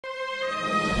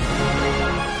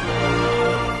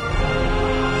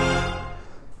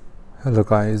Hello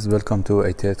guys, welcome to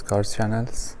 88 Cars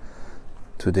channels.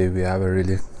 Today we have a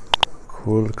really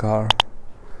cool car,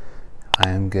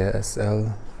 AMG SL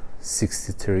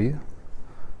 63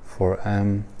 for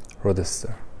M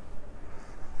Roadster.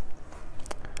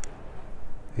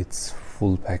 It's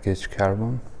full package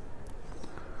carbon.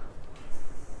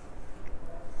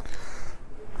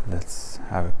 Let's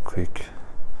have a quick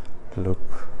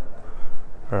look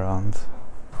around.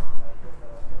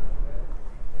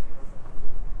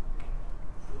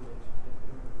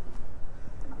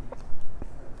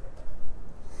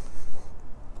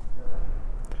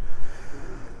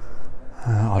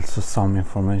 Also some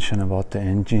information about the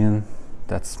engine.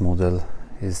 That model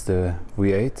is the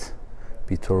V8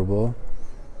 B-turbo,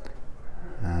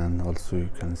 and also you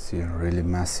can see a really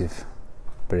massive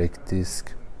brake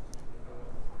disc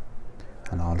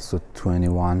and also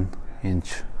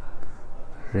 21-inch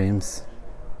rims.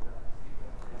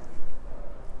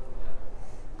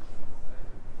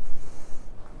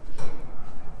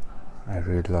 I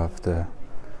really love the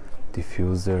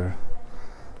diffuser.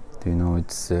 You know,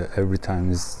 it's every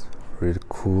time is really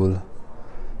cool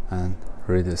and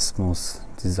really smooth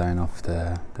design of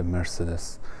the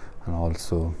Mercedes, and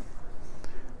also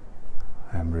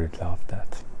I really love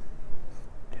that.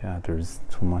 Yeah, there's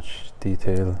too much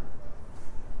detail.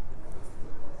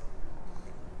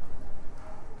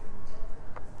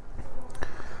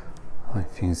 I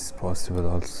think it's possible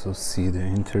also see the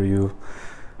interior.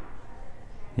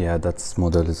 Yeah, that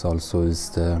model is also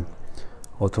the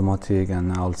automatic,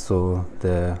 and also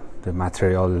the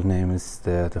material name is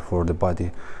for the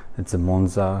body. It's a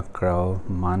Monza Grau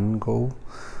Mango.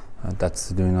 That's,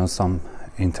 do you know, some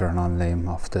internal name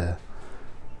of the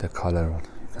color. You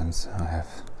can see I have,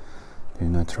 you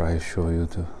know, try to show you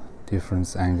the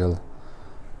different angle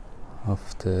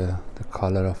of the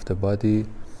color of the body,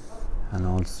 and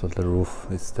also the roof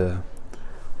is the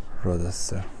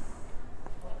Roadster.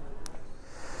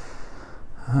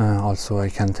 Also, I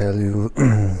can tell you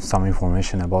some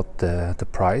information about the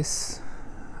price.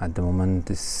 At the moment,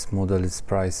 this model's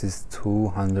price is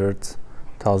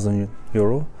 200,000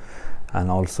 euro,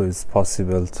 and also it's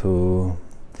possible to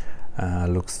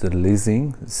look the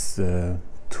leasing. It's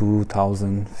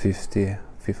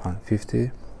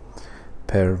 2,050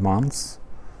 per month,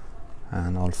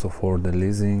 and also for the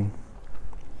leasing,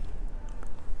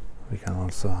 we can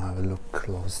also have a look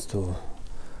close to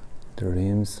the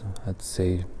rims. I'd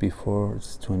say before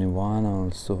it's 21.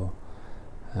 Also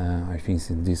I think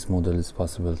in this model it's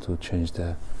possible to change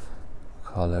the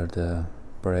color, the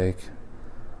brake,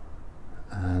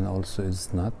 and also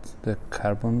it's not the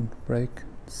carbon brake,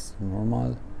 it's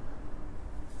normal,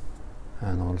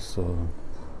 and also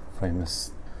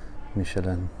famous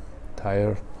Michelin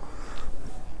tire.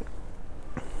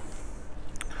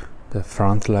 The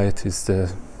front light is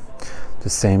the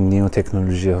same new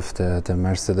technology of the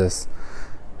Mercedes.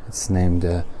 It's named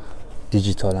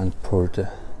digital and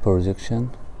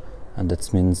projection, and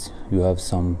that means you have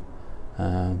some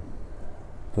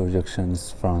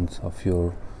projections front of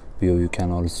your view. You can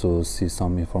also see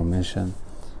some information,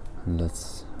 and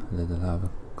let's have a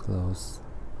close.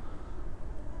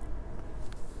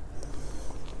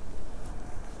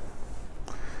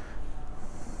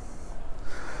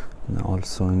 And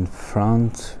also in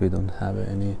front we don't have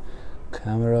any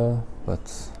camera,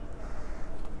 but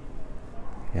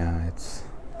yeah, it's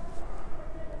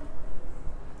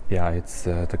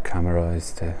the camera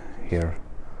is here.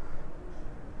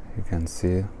 You can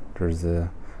see there's a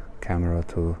camera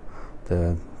to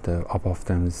the up of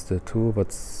them is the two,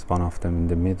 but one of them in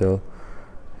the middle.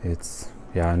 It's,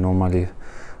 yeah, normally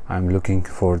I'm looking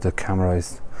for the camera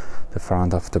is the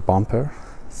front of the bumper,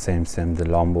 same the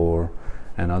Lambo or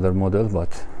another model,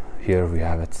 but here we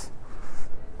have it.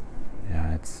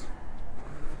 Yeah, it's,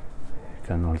 you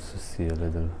can also see a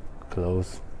little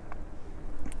close,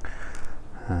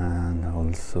 and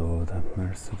also the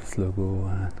Mercedes logo,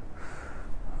 and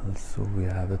also we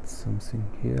have it something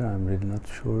here. I'm really not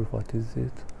sure what is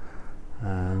it,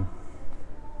 and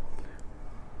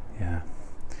yeah,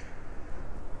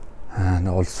 and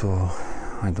also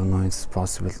I don't know, it's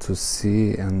possible to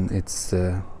see, and it's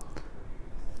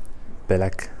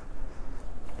black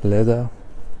leather,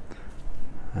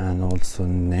 and also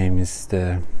name is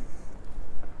I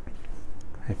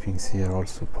think here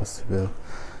also possible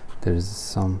there is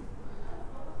some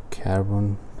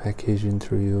carbon package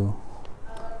interior,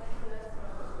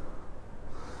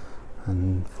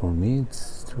 and for me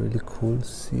it's really cool.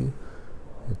 See,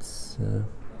 it's yeah.